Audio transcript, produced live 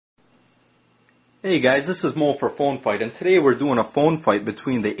Hey guys, this is Mo for PhoneFight, and today we're doing a phone fight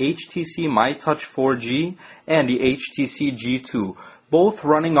between the HTC MyTouch 4G and the HTC G2, both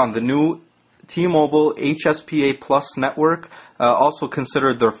running on the new T-Mobile HSPA Plus network, also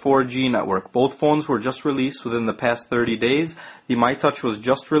considered their 4G network. Both phones were just released within the past 30 days. The MyTouch was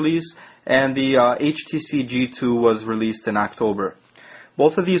just released, and the HTC G2 was released in October.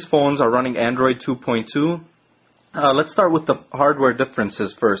 Both of these phones are running Android 2.2. Let's start with the hardware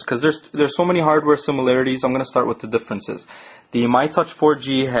differences first, because there's so many hardware similarities. I'm going to start with the differences. The MyTouch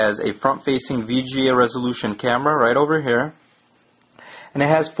 4G has a front-facing VGA resolution camera right over here, and it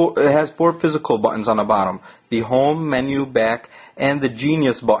has four physical buttons on the bottom: the home, menu, back, and the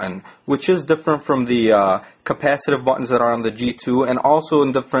Genius button, which is different from the capacitive buttons that are on the G2, and also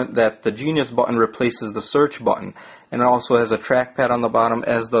different that the Genius button replaces the search button, and it also has a trackpad on the bottom,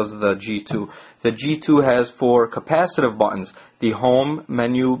 as does the G2. The G2 has four capacitive buttons. The home,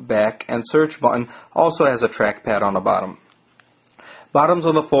 menu, back, and search button also has a trackpad on the bottom. Bottoms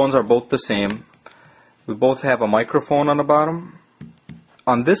of the phones are both the same. We both have a microphone on the bottom.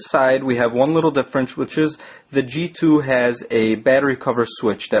 On this side, we have one little difference, which is the G2 has a battery cover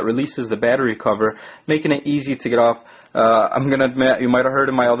switch that releases the battery cover, making it easy to get off. I'm going to admit, you might have heard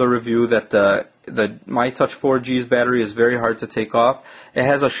in my other review that the MyTouch 4G's battery is very hard to take off. It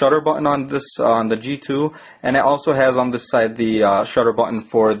has a shutter button on the G2, and it also has on this side the shutter button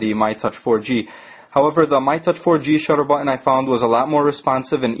for the MyTouch 4G. However, the MyTouch 4G shutter button I found was a lot more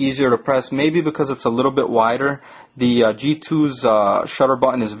responsive and easier to press, maybe because it's a little bit wider. The G2's shutter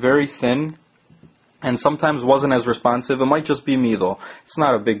button is very thin and sometimes wasn't as responsive. It might just be me though. It's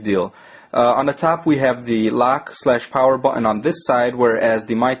not a big deal. On the top we have the lock/power button on this side, whereas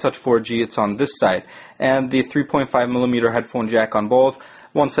the MyTouch 4G it's on this side. And the 3.5mm headphone jack on both.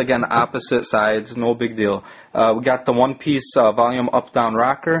 Once again, opposite sides, no big deal. We got the one-piece volume up-down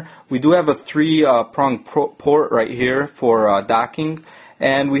rocker. We do have a three-prong port right here for docking,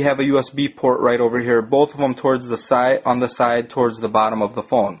 and we have a USB port right over here. Both of them towards the side, on the side towards the bottom of the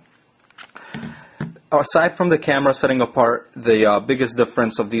phone. Aside from the camera setting apart, the biggest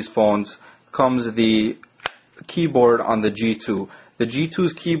difference of these phones comes the keyboard on the G2. The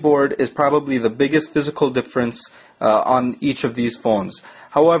G2's keyboard is probably the biggest physical difference on each of these phones.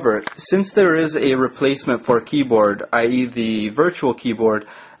 However, since there is a replacement for a keyboard, i.e. the virtual keyboard,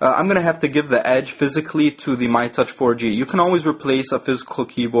 I'm going to have to give the edge physically to the MyTouch 4G. You can always replace a physical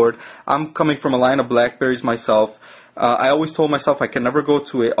keyboard. I'm coming from a line of BlackBerries myself. I always told myself I can never go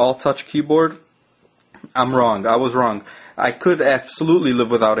to an all-touch keyboard. I'm wrong. I was wrong. I could absolutely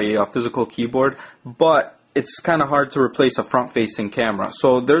live without a physical keyboard, but it's kind of hard to replace a front-facing camera.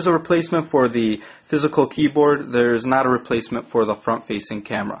 So there's a replacement for the physical keyboard. There's not a replacement for the front-facing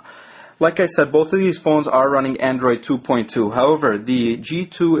camera. Like I said, both of these phones are running Android 2.2. However, the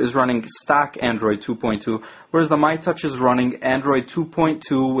G2 is running stock Android 2.2, whereas the MyTouch is running Android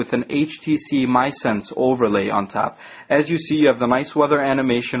 2.2 with an HTC MySense overlay on top. As you see, you have the nice weather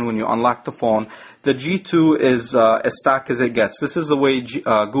animation when you unlock the phone. The G2 is as stock as it gets. This is the way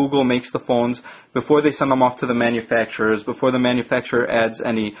Google makes the phones before they send them off to the manufacturers, before the manufacturer adds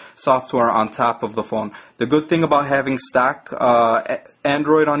any software on top of the phone. The good thing about having stock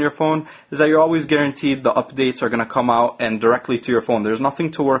Android on your phone is that you're always guaranteed the updates are going to come out and directly to your phone. There's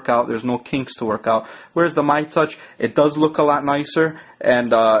nothing to work out. There's no kinks to work out. Whereas the MyTouch, it does look a lot nicer,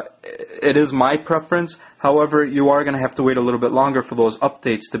 and it is my preference. However, you are going to have to wait a little bit longer for those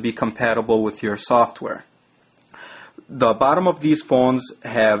updates to be compatible with your software. The bottom of these phones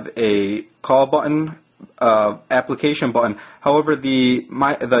have a call button, application button. However, the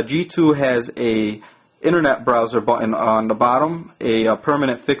G2 has a internet browser button on the bottom, a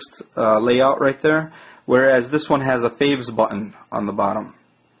permanent fixed layout right there, whereas this one has a faves button on the bottom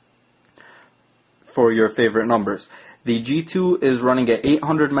for your favorite numbers. The G2 is running an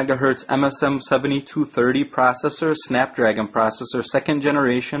 800 MHz MSM7230 processor, Snapdragon processor, second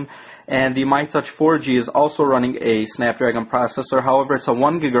generation, and the MyTouch 4G is also running a Snapdragon processor. However, it's a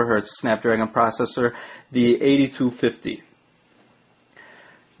 1 GHz Snapdragon processor, the 8250.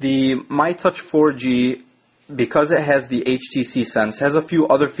 The MyTouch 4G, because it has the HTC Sense, has a few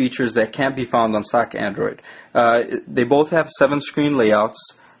other features that can't be found on stock Android. They both have 7-screen layouts.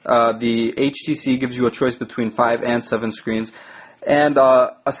 The HTC gives you a choice between 5 and 7 screens. And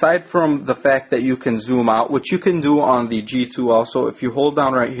aside from the fact that you can zoom out, which you can do on the G2 also, if you hold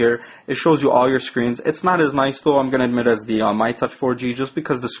down right here, it shows you all your screens. It's not as nice, though, I'm going to admit, as the MyTouch 4G, just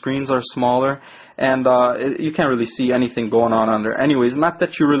because the screens are smaller, and you can't really see anything going on under. Anyways, not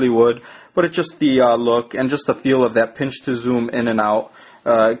that you really would, but it's just the look and just the feel of that pinch to zoom in and out.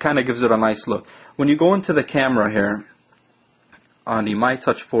 It kind of gives it a nice look. When you go into the camera here, on the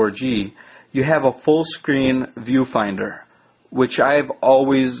MyTouch 4G, you have a full screen viewfinder, which I've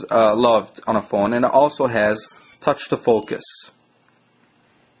always loved on a phone, and it also has touch to focus.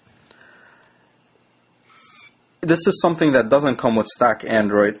 This is something that doesn't come with stock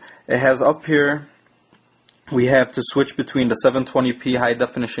Android. It has up here, we have to switch between the 720p high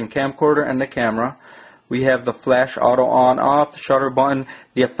definition camcorder and the camera. We have the flash auto on off, the shutter button,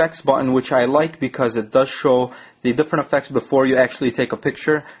 the effects button, which I like because it does show the different effects before you actually take a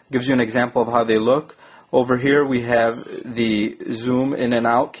picture. Gives you an example of how they look. Over here we have the zoom in and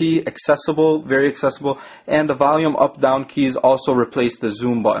out key, accessible, very accessible, and the volume up down keys also replace the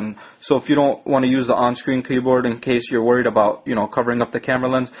zoom button. So if you don't want to use the on-screen keyboard in case you're worried about, covering up the camera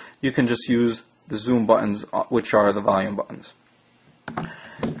lens, you can just use the zoom buttons, which are the volume buttons.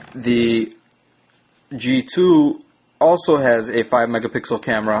 The G2 also has a 5 megapixel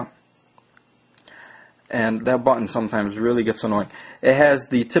camera, and that button sometimes really gets annoying. It has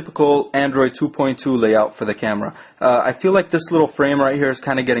the typical Android 2.2 layout for the camera. I feel like this little frame right here is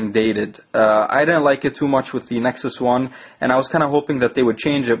kind of getting dated. I didn't like it too much with the Nexus 1, and I was kind of hoping that they would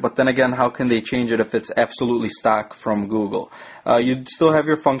change it, but then again, how can they change it if it's absolutely stock from Google? You still have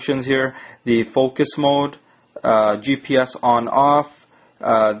your functions here, the focus mode, GPS on off,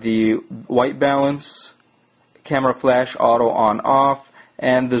 the white balance, camera flash auto on off,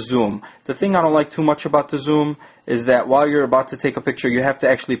 and the zoom. The thing I don't like too much about the zoom is that while you're about to take a picture, you have to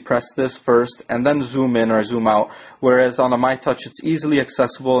actually press this first and then zoom in or zoom out, whereas on the MyTouch it's easily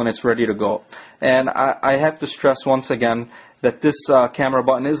accessible and it's ready to go. And I have to stress once again that this camera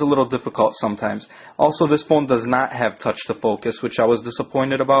button is a little difficult sometimes. Also, this phone does not have touch to focus, which I was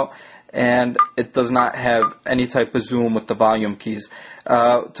disappointed about, and it does not have any type of zoom with the volume keys.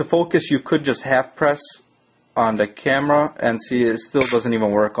 To focus, you could just half press on the camera, and see, it still doesn't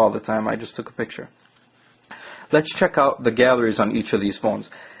even work all the time. I just took a picture. Let's check out the galleries on each of these phones.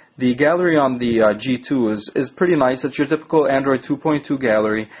 The gallery on the G2 is pretty nice. It's your typical Android 2.2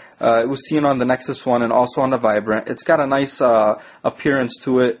 gallery. It was seen on the Nexus 1 and also on the Vibrant. It's got a nice appearance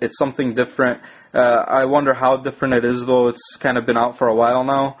to it. It's something different. I wonder how different it is, though. It's kind of been out for a while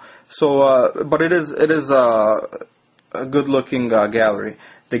now. So, but it is a good-looking gallery.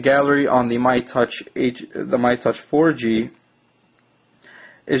 The gallery on the MyTouch 4G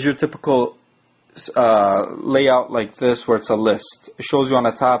is your typical layout like this, where it's a list. It shows you on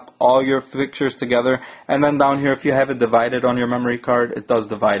the top all your pictures together, and then down here, if you have it divided on your memory card, it does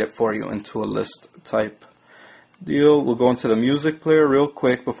divide it for you into a list type deal. We'll go into the music player real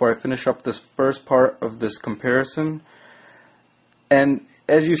quick before I finish up this first part of this comparison. And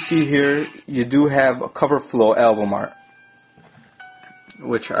as you see here, you do have a cover flow album art,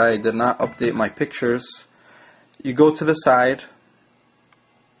 which I did not update my pictures. You go to the side,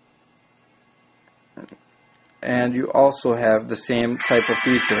 and you also have the same type of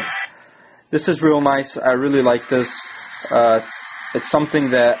feature. This is real nice. I really like this. It's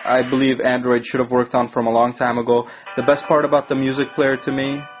something that I believe Android should have worked on from a long time ago. The best part about the music player to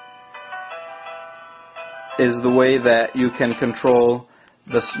me is the way that you can control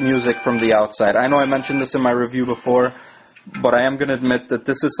this music from the outside. I know I mentioned this in my review before, but I am going to admit that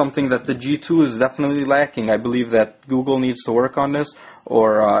this is something that the G2 is definitely lacking. I believe that Google needs to work on this,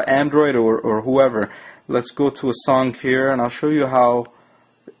 or Android, or whoever. Let's go to a song here, and I'll show you how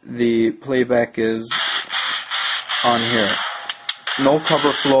the playback is on here. No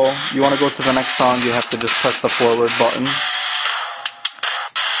cover flow. You want to go to the next song, you have to just press the forward button.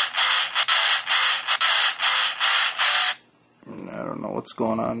 I don't know what's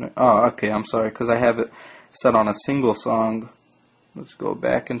going on there. Oh, okay, I'm sorry, because I have it set on a single song. Let's go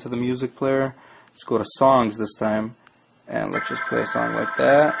back into the music player. Let's go to songs this time, and let's just play a song like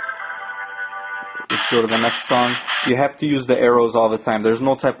that. Let's go to the next song. You have to use the arrows all the time. There's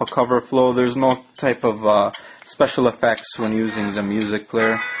no type of cover flow. There's no type of special effects when using the music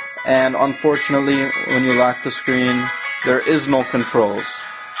player. And unfortunately, when you lock the screen, there is no controls.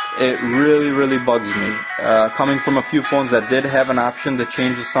 It really bugs me. Coming from a few phones that did have an option to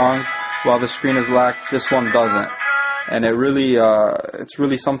change the song while the screen is locked, this one doesn't. And it's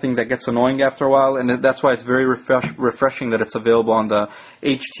really something that gets annoying after a while, and that's why it's very refreshing that it's available on the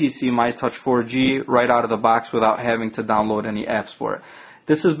HTC MyTouch 4G right out of the box without having to download any apps for it.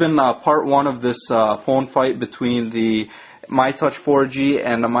 This has been part one of this phone fight between the MyTouch 4G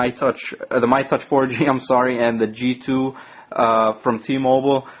and the MyTouch 4G, I'm sorry, and the G2 from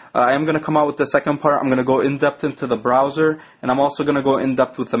T-Mobile. I am going to come out with the second part. I'm going to go in depth into the browser, and I'm also going to go in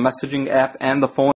depth with the messaging app and the phone.